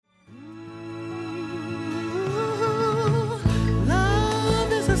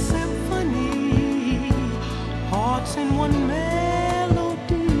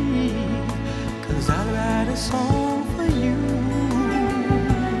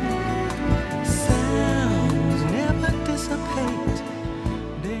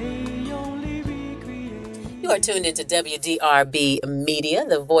tuned into WDRB Media,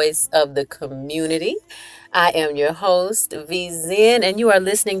 the voice of the community. I am your host, V Zen, and you are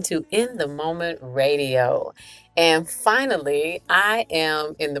listening to In the Moment Radio. And finally, I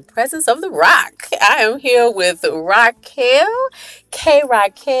am in the presence of the Rock. I am here with Rockel, Kaye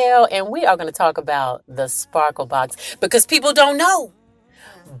Rockel, and we are going to talk about the Sparkle Box because people don't know.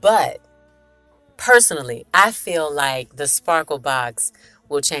 But personally, I feel like the Sparkle Box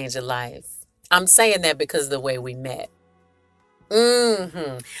will change your life. I'm saying that because of the way we met.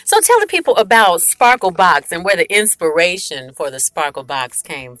 So tell the people about Sparkle Box and where the inspiration for the Sparkle Box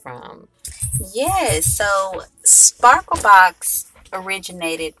came from. Yes, so Sparkle Box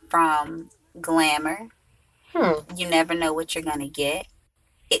originated from glamour. You never know what you're going to get.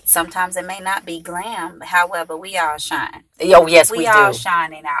 Sometimes it may not be glam. However, we all shine. Oh, yes, we do. We all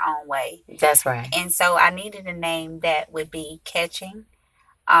shine in our own way. That's right. And so I needed a name that would be catching.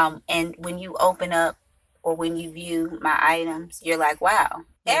 And when you open up or when you view my items, you're like, wow.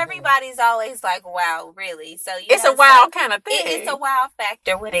 Everybody's always like, wow, really? So it's a wow kind of thing. It's a wow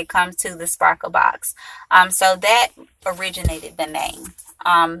factor when it comes to the Sparkle Box. So that originated the name.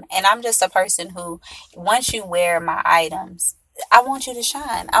 And I'm just a person who, once you wear my items, I want you to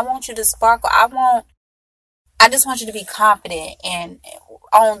shine. I want you to sparkle. I just want you to be confident and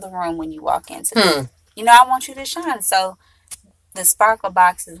own the room when you walk into it. You know, I want you to shine. So the Sparkle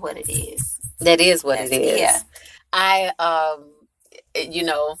Box is what it is. That is what it is. Yeah. I,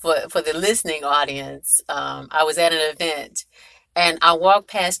 for the listening audience, I was at an event and I walked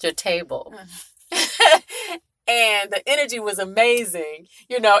past your table. And the energy was amazing.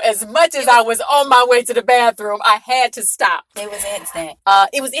 You know, as much as I was on my way to the bathroom, I had to stop. It was instant.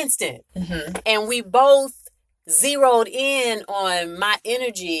 It was instant. And we both zeroed in on my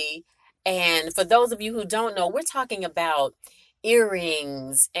energy. And for those of you who don't know, we're talking about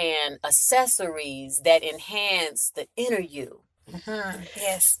earrings and accessories that enhance the inner you.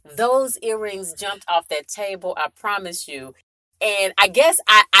 Yes. Those earrings jumped off that table, I promise you. And I guess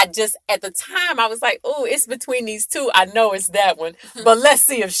I just, at the time, I was like, oh, it's between these two. I know it's that one. But let's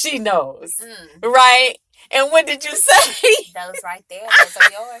see if she knows. Right? And what did you say? Those right there. Those are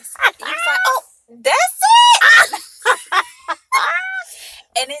yours. You was like, oh, that's it.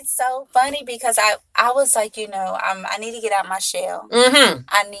 And it's so funny because I was like, I need to get out my shell.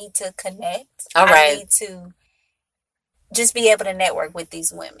 I need to connect. All right. I need to just be able to network with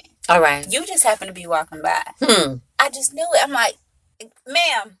these women. All right. You just happen to be walking by. I just knew it. I'm like,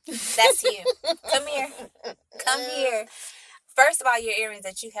 ma'am, that's you. Come here. Come here. First of all, your earrings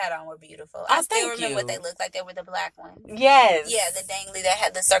that you had on were beautiful. I still remember what they looked like. They were the black ones. Yes. Yeah, the dangly that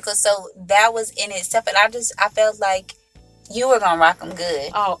had the circle. So that was in itself. And I felt like you were going to rock them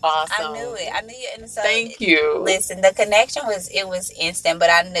good. Oh, awesome. I knew it. And so thank you. Listen, the connection was instant, but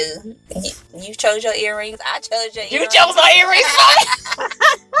I knew. You chose your earrings. I chose your earrings. You chose my earrings.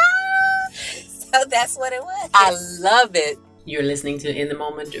 So that's what it was. I love it. You're listening to In the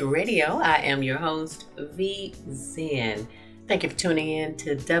Moment Radio. I am your host, V Zen. Thank you for tuning in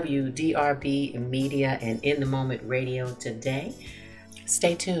to WDRB Media and In the Moment Radio today.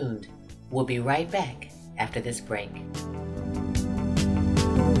 Stay tuned. We'll be right back after this break.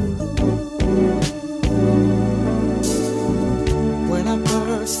 When I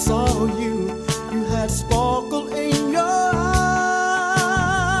first saw you, you had sparkle in your eye,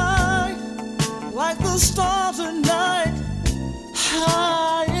 like the stars at night,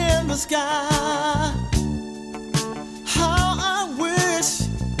 high in the sky. How I wish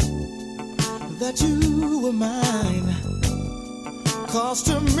that you were mine, 'cause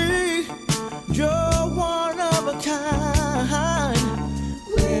to me, you're one of a kind.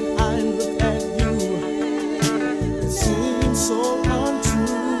 When I look at you, it seems so untrue.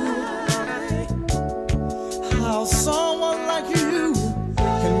 How someone like you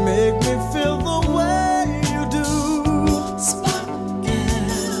can make me feel the way you do. Sparkle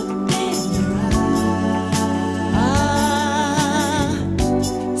in your eye.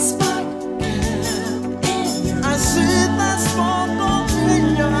 Sparkle in your eye. I see that sparkle in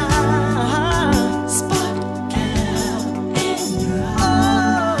your eye. Sparkle in your eye.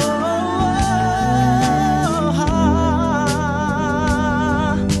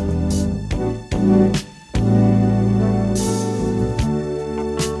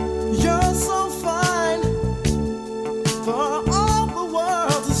 You're so fine for all the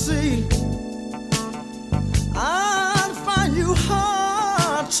world to see. I find you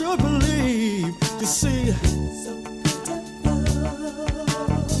hard to believe. You see,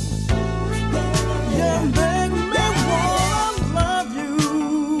 you make me wanna love you.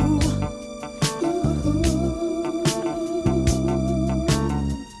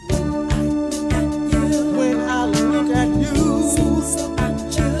 When I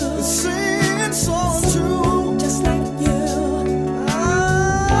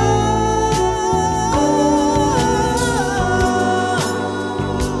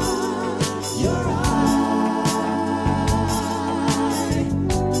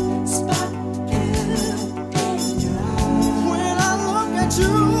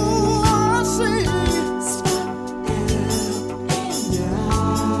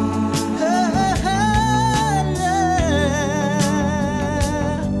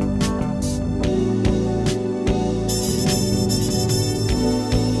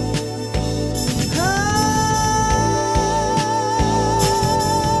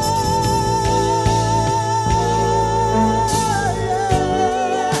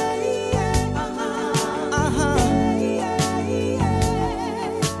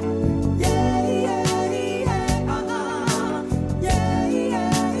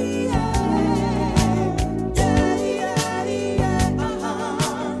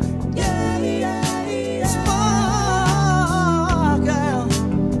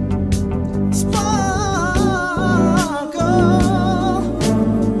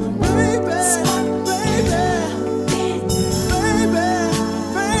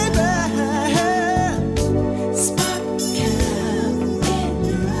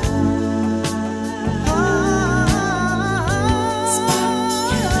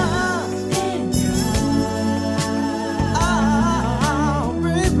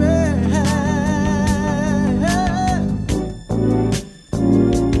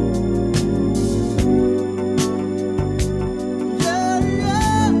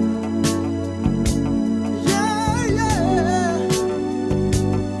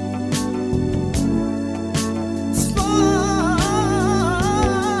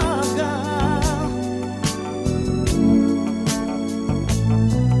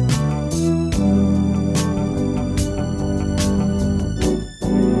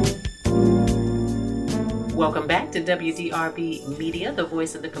back to WDRB Media, the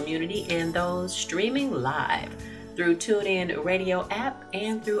voice of the community, and those streaming live through TuneIn Radio app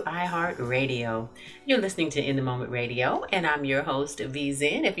and through iHeartRadio. You're listening to In the Moment Radio, and I'm your host, V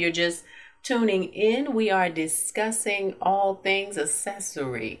Zen. If you're just tuning in, we are discussing all things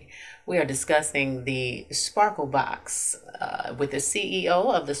accessory. We are discussing the Sparkle Box with the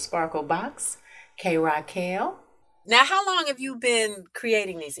CEO of the Sparkle Box, Kaye Rockel. Now, how long have you been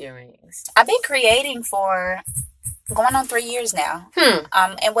creating these earrings? I've been creating for going on 3 years now.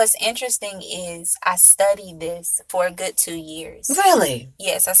 And what's interesting is I studied this for a good 2 years. Really?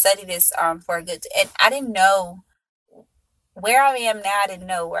 Yes, I studied this for a good, and I didn't know where I am now. I didn't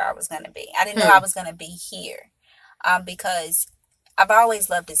know where I was going to be. I didn't know I was going to be here because I've always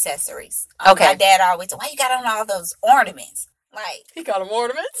loved accessories. Okay. My dad always said, why you got on all those ornaments? Like, He called them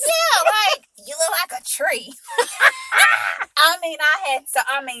ornaments? yeah, like, you look like a tree.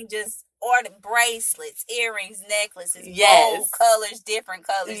 Just ordered bracelets, earrings, necklaces, Yes. bold colors, different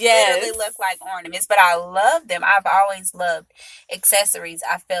colors. Yes. Literally look like ornaments, but I love them. I've always loved accessories.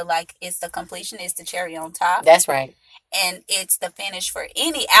 I feel like it's the completion, it's the cherry on top. That's right. And it's the finish for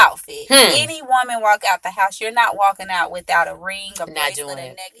any outfit. Any woman walk out the house, you're not walking out without a ring, a bracelet, a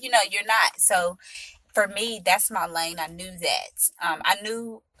neck. You know, you're not. So for me, that's my lane. I knew that. I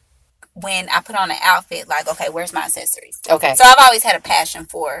knew when I put on an outfit, like, okay, where's my accessories? Okay. So I've always had a passion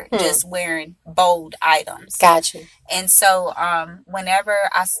for just wearing bold items. Gotcha. And so whenever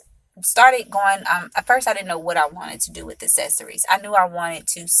I started going, at first I didn't know what I wanted to do with accessories. I knew I wanted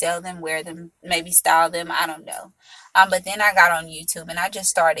to sell them, wear them, maybe style them. I don't know. But then I got on YouTube and I just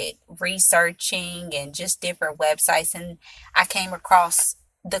started researching and just different websites, and I came across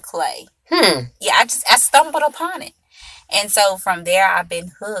the clay. Yeah, I stumbled upon it. And so from there, I've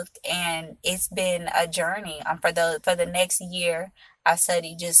been hooked, and it's been a journey. For the next year, I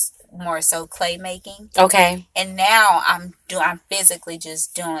studied just more so clay making. Okay. And now I'm physically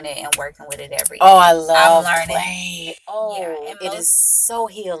just doing it and working with it every day. Oh, I love I'm learning. clay. Oh, Yeah, it is so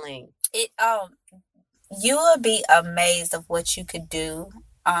healing. You will be amazed of what you could do.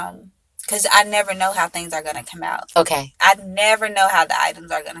 Because I never know how things are going to come out. Okay. I never know how the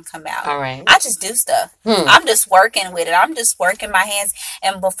items are going to come out. All right. I just do stuff. I'm just working with it. I'm just working my hands.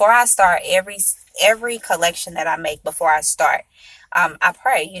 And before I start every collection that I make, before I start, I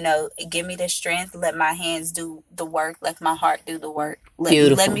pray, give me the strength. Let my hands do the work. Let my heart do the work.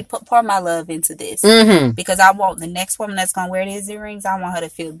 Let me pour my love into this. Because I want the next woman that's going to wear these earrings, I want her to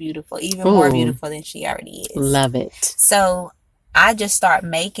feel beautiful, even more beautiful than she already is. Love it. So I just start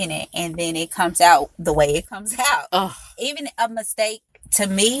making it, and then it comes out the way it comes out. Oh. Even a mistake, to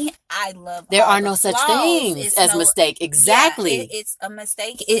me, I love. There are no such things as mistake. Exactly. Yeah, it's a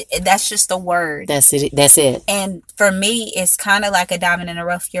mistake. That's just a word. That's it. That's it. And for me, it's kind of like a diamond in the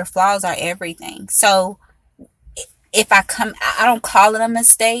rough. Your flaws are everything. So if I don't call it a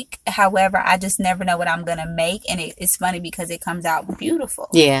mistake. However, I just never know what I'm gonna make, and it's funny because it comes out beautiful.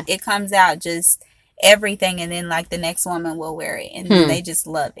 Yeah. It comes out just everything, and then like the next woman will wear it, and they just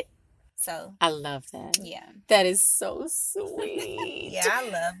love it. So I love that. Yeah, that is so sweet. Yeah, I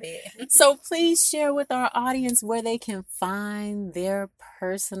love it. So please share with our audience where they can find their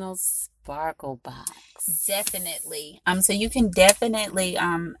personal Sparkle Box. Definitely. So you can definitely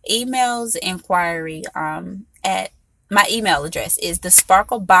emails inquiry at my email address is the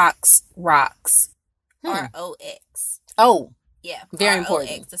Sparkle Box Rocks ROX. Oh. Yeah. Very ROX,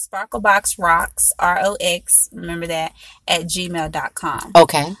 important. The Sparkle Box Rocks, ROX, remember that, at gmail.com.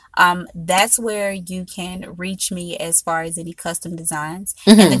 Okay. That's where you can reach me as far as any custom designs.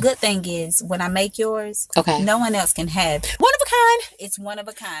 And the good thing is, when I make yours, no one else can have it. One of a kind. It's one of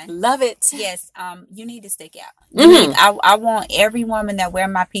a kind. Love it. Yes. You need to stick out. I want every woman that wear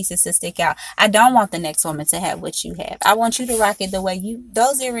my pieces to stick out. I don't want the next woman to have what you have. I want you to rock it the way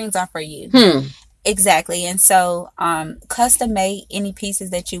those earrings are for you. Exactly. And so custom made any pieces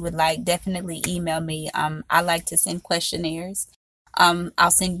that you would like, definitely email me. I like to send questionnaires.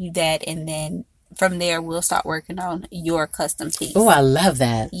 I'll send you that, and then from there we'll start working on your custom piece. Oh, I love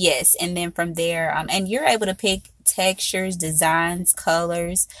that. Yes. And then from there and you're able to pick textures, designs,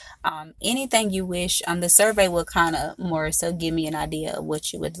 colors, anything you wish. The survey will kind of more so give me an idea of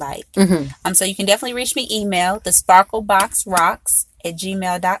what you would like. So you can definitely reach me email the sparkleboxrocks at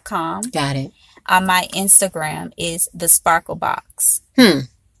gmail.com. Got it. My Instagram is the Sparkle Box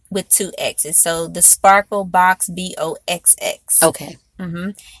with 2 X's. So the Sparkle Box BOXX. Okay.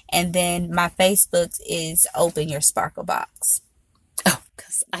 And then my Facebook is Open Your Sparkle Box. Oh,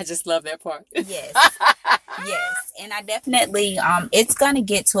 because I just love that part. Yes. Yes. And I definitely, it's going to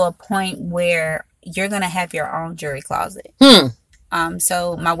get to a point where you're going to have your own jewelry closet.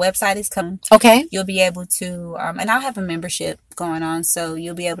 So my website is coming. Okay. You'll be able to, and I'll have a membership going on. So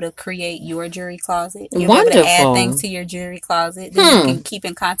you'll be able to create your jewelry closet. You'll be able to add things to your jewelry closet. Then you can keep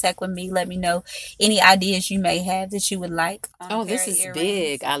in contact with me. Let me know any ideas you may have that you would like. Oh, this is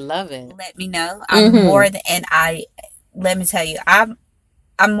big. I love it. Let me know. I'm more than, and let me tell you, I'm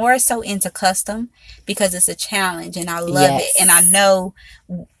more so into custom because it's a challenge and I love it. And I know,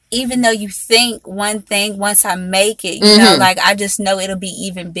 even though you think one thing, once I make it, you know, like I just know it'll be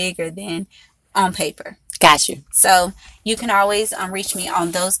even bigger than on paper. Got you. So you can always reach me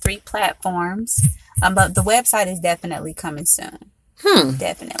on those 3 platforms. But the website is definitely coming soon.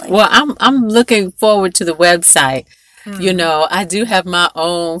 Definitely. Well, I'm looking forward to the website. You know, I do have my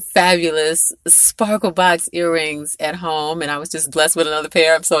own fabulous sparkle box earrings at home, and I was just blessed with another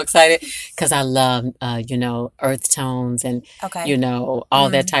pair. I'm so excited because I love, you know, earth tones and, you know, all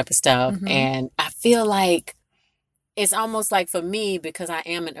that type of stuff. And I feel like it's almost like for me, because I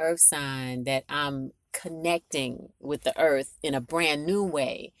am an earth sign, that I'm connecting with the earth in a brand new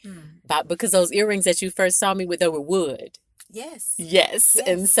way. But because those earrings that you first saw me with, they were wood. Yes.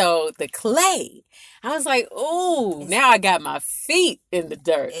 And so the clay, I was like, oh, now I got my feet in the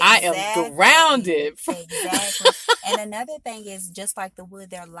dirt. I am grounded. Exactly. And another thing is, just like the wood,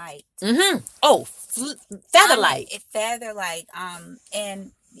 they're light. Oh, feather light. Feather light.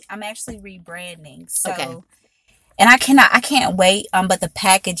 And I'm actually rebranding. So, and I can't wait. But the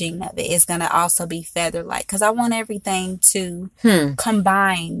packaging of it is going to also be feather light because I want everything to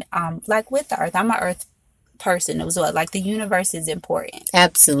combine, like with the earth. I'm an earth person as well. Like the universe is important.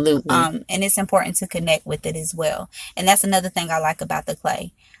 Absolutely. And it's important to connect with it as well. And that's another thing I like about the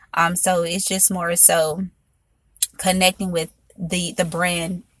clay. So it's just more so connecting with the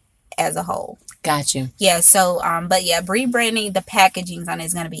brand as a whole. Got you. Yeah. So, but yeah, rebranding, the packaging on it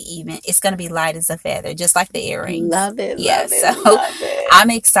is going to be even. It's going to be light as a feather, just like the earrings. Love it. Yeah. Love it. I'm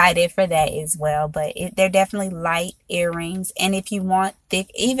excited for that as well. But they're definitely light earrings. And if you want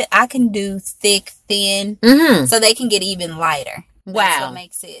thick, even I can do thick, thin, so they can get even lighter. Wow. That's what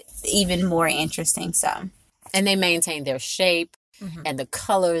makes it even more interesting. So, and they maintain their shape, and the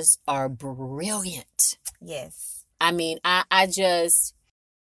colors are brilliant. Yes. I mean, I'm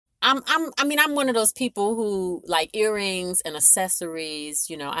one of those people who like earrings and accessories.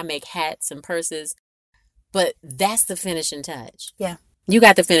 You know, I make hats and purses, but that's the finishing touch. Yeah. You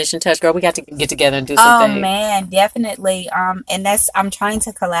got the finishing touch, girl. We got to get together and do something. Oh man, definitely. And I'm trying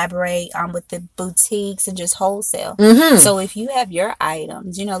to collaborate with the boutiques and just wholesale. So if you have your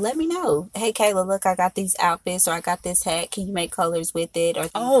items, you know, let me know. Hey Kayla, look, I got these outfits or I got this hat. Can you make colors with it? Or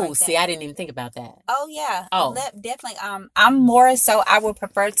like see, I didn't even think about that. Oh yeah. Oh, definitely. I'm more so I would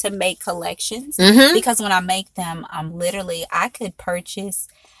prefer to make collections because when I make them, literally I could purchase.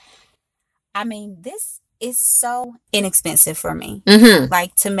 I mean, this is so inexpensive for me,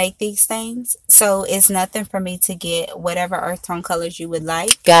 like to make these things. So it's nothing for me to get whatever earth tone colors you would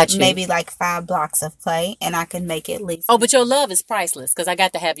like. Got you. Maybe like 5 blocks of clay, and I can make it least. Oh, but your love is priceless because I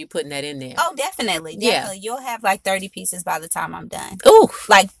got to have you putting that in there. Oh, definitely. Yeah. You'll have like 30 pieces by the time I'm done. Ooh.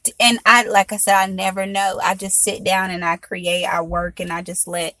 Like I said, I never know. I just sit down and I create, I work, and I just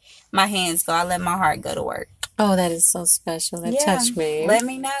let my hands go. I let my heart go to work. Oh, that is so special. That touched me. Let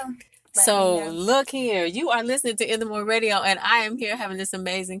me know. Look here, you are listening to In the Morning Radio, and I am here having this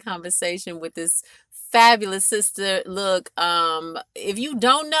amazing conversation with this fabulous sister. Look, if you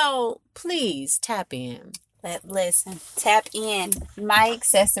don't know, please tap in. Listen, tap in. My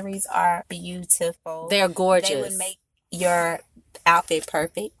accessories are beautiful. They're gorgeous. They would make your outfit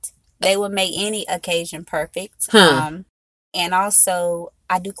perfect. They would make any occasion perfect. And also,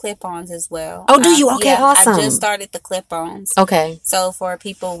 I do clip-ons as well. Oh, do you? Okay, yeah, awesome. I just started the clip-ons. Okay. So for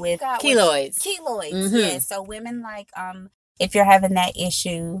people with keloids. Yeah. So women like if you're having that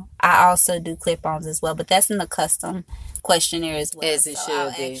issue, I also do clip-ons as well. But that's in the custom questionnaire as well. As it should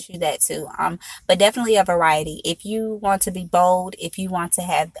I'll be. ask you that too. But definitely a variety. If you want to be bold, if you want to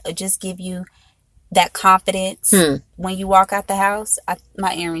have just give you that confidence when you walk out the house,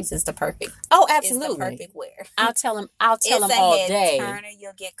 my earrings is the perfect. Oh, absolutely, it's the perfect wear. I'll tell them all day. Turner,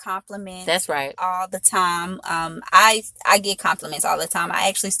 you'll get compliments. That's right. All the time. I get compliments all the time. I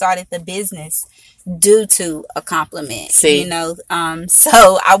actually started the business due to a compliment. See, you know,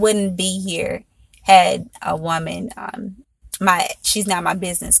 so I wouldn't be here had a woman. She's now my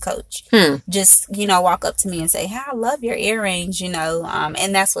business coach. Just, you know, walk up to me and say, "Hey, I love your earrings," you know,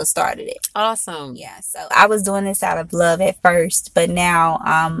 and that's what started it. Awesome. Yeah. So I was doing this out of love at first, but now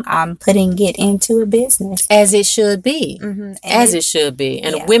I'm putting it into a business. As it should be. As it should be.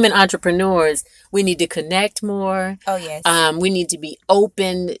 And women entrepreneurs, we need to connect more. Oh, yes. We need to be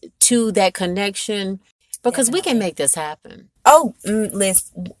open to that connection. Because we can Definitely. make this happen. Oh,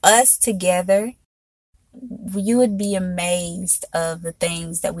 listen, us together, you would be amazed of the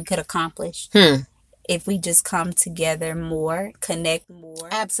things that we could accomplish if we just come together more, connect more.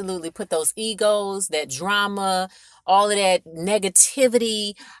 Absolutely. Put those egos, that drama, all of that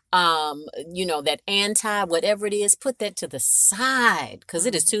negativity, that anti, whatever it is, put that to the side. Because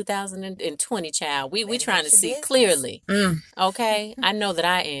it is 2020, child. We trying to see clearly. Okay? I know that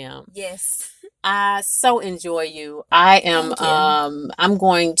I am. Yes. I so enjoy you. I am I'm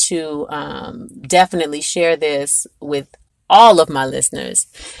going to definitely share this with all of my listeners,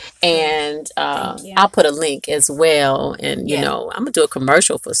 and I'll put a link as well. And I'm gonna do a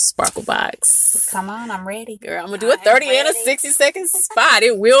commercial for Sparklebox. Come on, I'm ready. Girl, I'm gonna do a 30 and a 60-second spot.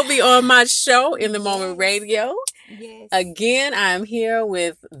 It will be on my show, In the Moment Radio. Yes. Again, I'm here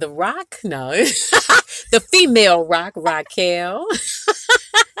with the Rocke, the female Rockel.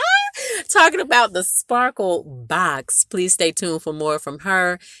 Talking about the Sparkle Box. Please stay tuned for more from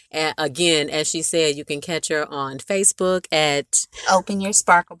her. And again, as she said, you can catch her on Facebook at Open Your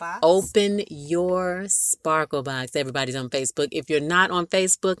Sparkle Box. Open Your Sparkle Box. Everybody's on Facebook. If you're not on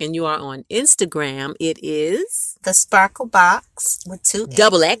Facebook and you are on Instagram, it is The Sparkle Box with 2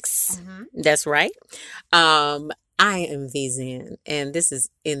 double X. That's right. I am V-Zen, and this is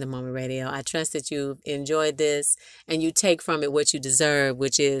In the Moment Radio. I trust that you've enjoyed this and you take from it what you deserve,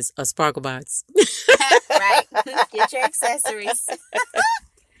 which is a Sparkle Box. Right. Get your accessories.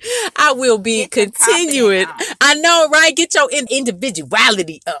 I will be continuing. I know, right? Get your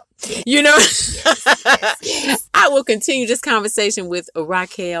individuality up. Yes. I will continue this conversation with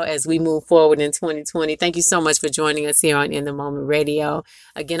Rockel as we move forward in 2020. Thank you so much for joining us here on In the Moment Radio.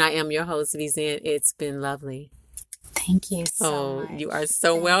 Again, I am your host, V-Zen. It's been lovely. Thank you so much. You are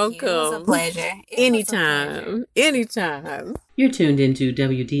so welcome. It was a pleasure. Anytime. You're tuned into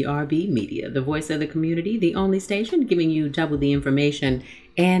WDRB Media, the voice of the community, the only station giving you double the information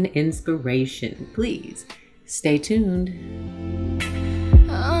and inspiration. Please stay tuned.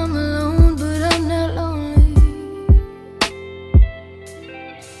 I'm alone, but I'm not lonely.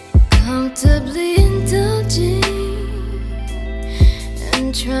 Comfortably indulging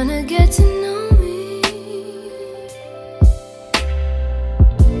and trying to get to know me.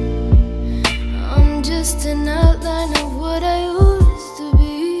 I'm just an outline of what I used to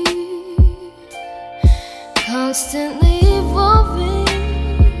be, constantly evolving,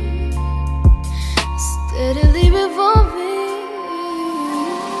 steadily revolving.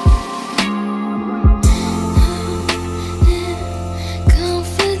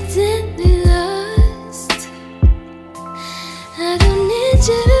 Confidently lost. I don't need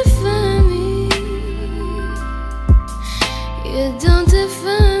you to find me. You don't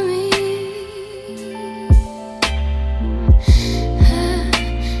define me. I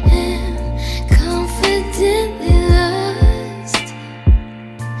am confidently lost.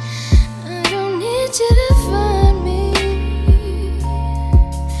 I don't need you to find me,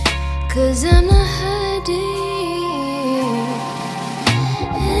 'cause I'm not hiding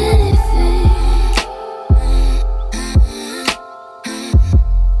anything.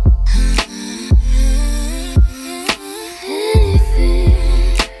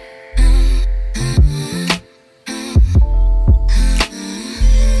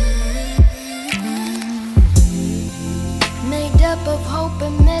 Made up of hope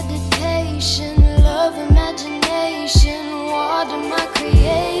and meditation, love, imagination, water, my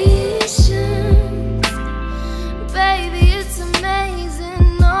creation.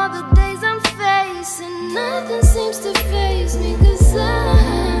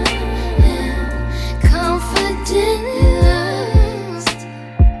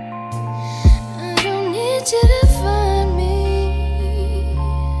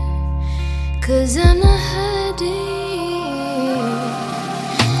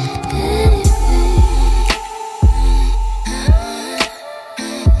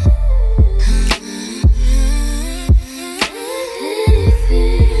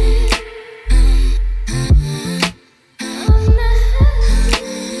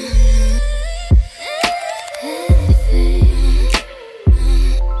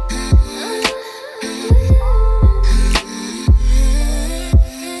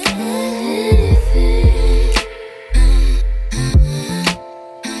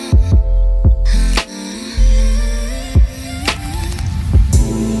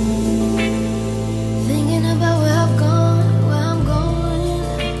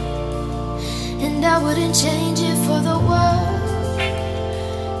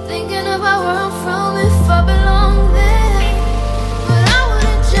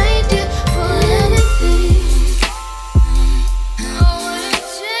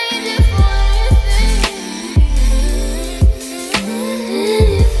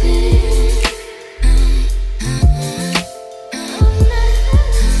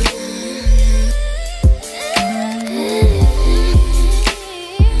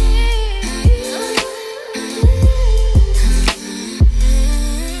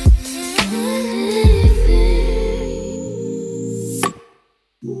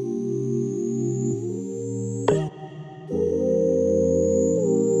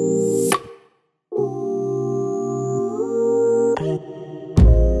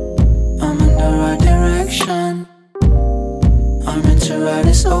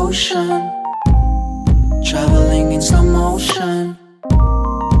 ocean, traveling in slow motion,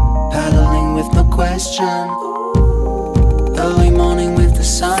 paddling with no question, early morning with the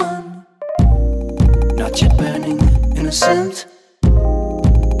sun, not yet burning, innocent.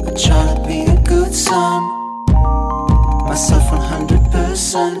 I try to be a good son, myself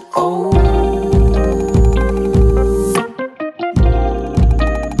 100%. Oh,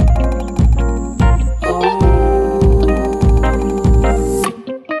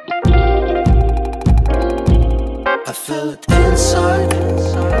 I feel it inside.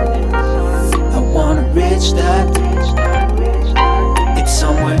 I wanna reach that. It's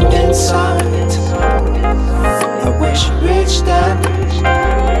somewhere inside. I wish I reached that.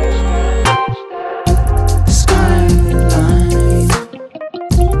 Skyline,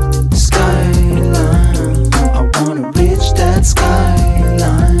 skyline. I wanna reach that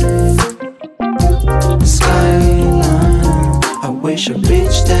skyline. Skyline. I wish I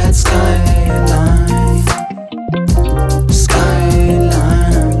reached that skyline.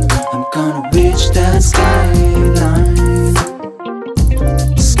 Skyline, I'm gonna reach that skyline.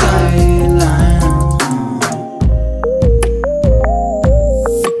 Skyline.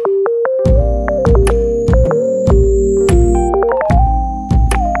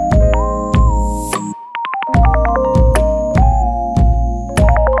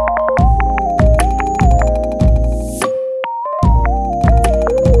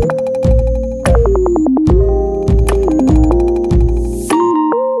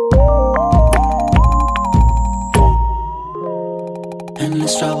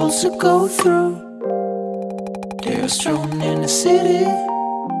 Endless troubles to go through. They are strewn in the city.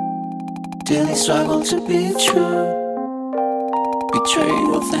 Daily struggle to be true. Betrayed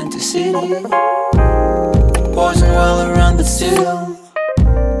authenticity. Poison all around, but still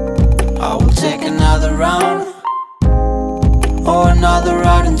I will take another round or another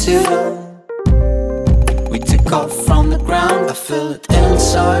ride until we take off from the ground. I feel it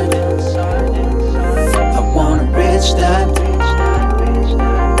inside. I wanna reach that.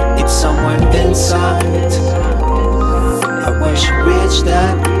 It's somewhere inside. I wish I reached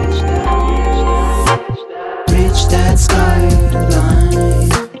that. Reach that skyline.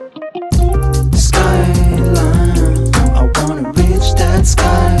 Skyline. I wanna reach that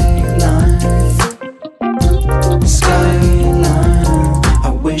skyline. Skyline. I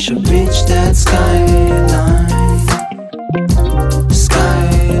wish I reached that skyline.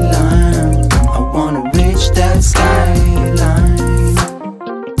 Skyline. I wanna reach that skyline.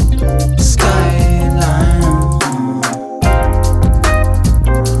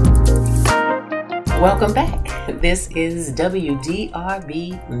 Welcome back. This is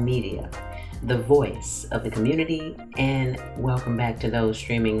WDRB Media, the voice of the community, and welcome back to those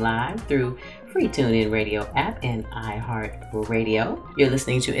streaming live through free TuneIn Radio app and iHeartRadio. You're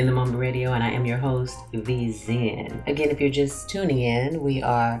listening to In the Moment Radio, and I am your host, V Zen. Again, if you're just tuning in, we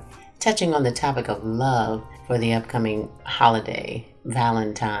are touching on the topic of love for the upcoming holiday,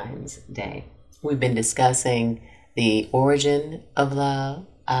 Valentine's Day. We've been discussing the origin of love,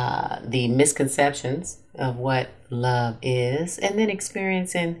 the misconceptions of what love is, and then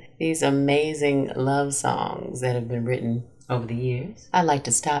experiencing these amazing love songs that have been written over the years. I'd like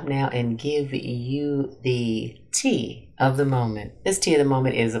to stop now and give you the tea of the moment. This tea of the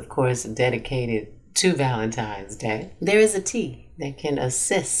moment is, of course, dedicated to Valentine's Day. There is a tea that can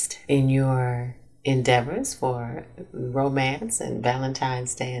assist in your endeavors for romance and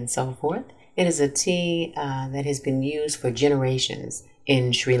Valentine's Day and so forth. It is a tea that has been used for generations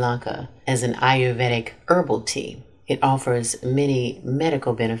in Sri Lanka as an Ayurvedic herbal tea. It offers many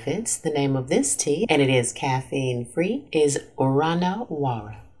medical benefits. The name of this tea, and it is caffeine free, is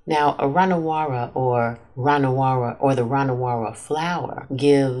Ranawara. Now, a Ranawara or the Ranawara flower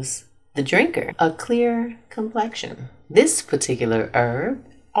gives the drinker a clear complexion. This particular herb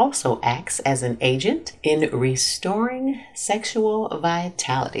also acts as an agent in restoring sexual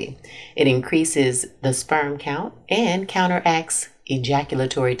vitality. It increases the sperm count and counteracts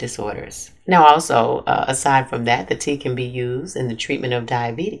ejaculatory disorders. Now also, aside from that, the tea can be used in the treatment of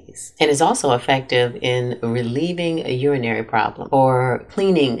diabetes and is also effective in relieving a urinary problem or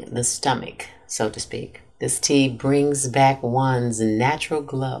cleaning the stomach, so to speak. This tea brings back one's natural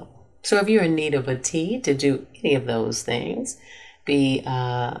glow. So if you're in need of a tea to do any of those things, be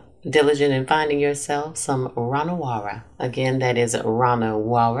diligent in finding yourself some Ranawara. Again, that is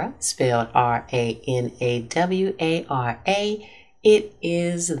Ranawara, spelled Ranawara. It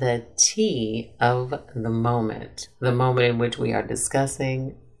is the tea of the moment in which we are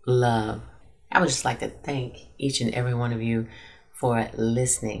discussing love. I would just like to thank each and every one of you for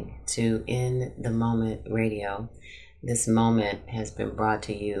listening to In the Moment Radio. This moment has been brought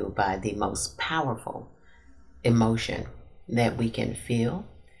to you by the most powerful emotion that we can feel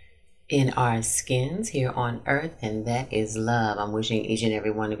in our skins here on earth, and that is love. I'm wishing each and every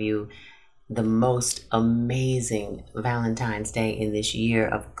one of you the most amazing Valentine's Day in this year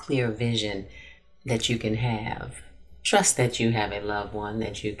of clear vision that you can have. Trust that you have a loved one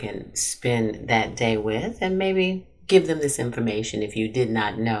that you can spend that day with, and maybe give them this information if you did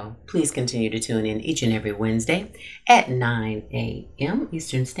not know. Please continue to tune in each and every Wednesday at 9 a.m.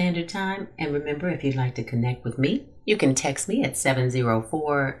 Eastern Standard Time. And remember, if you'd like to connect with me, you can text me at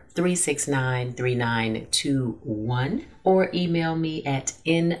 704-369-3921 or email me at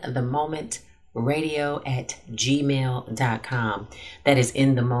inthemomentradio@gmail.com. That is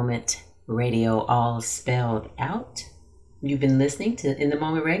In the Moment Radio, all spelled out. You've been listening to In the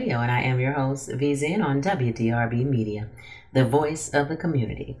Moment Radio, and I am your host, VZN, on WDRB Media, the voice of the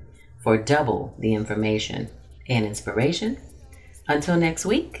community, for double the information and inspiration. Until next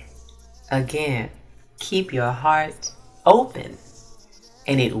week, again, keep your heart open,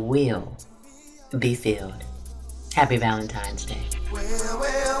 and it will be filled. Happy Valentine's Day. Well,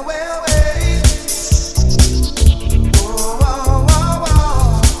 well, well.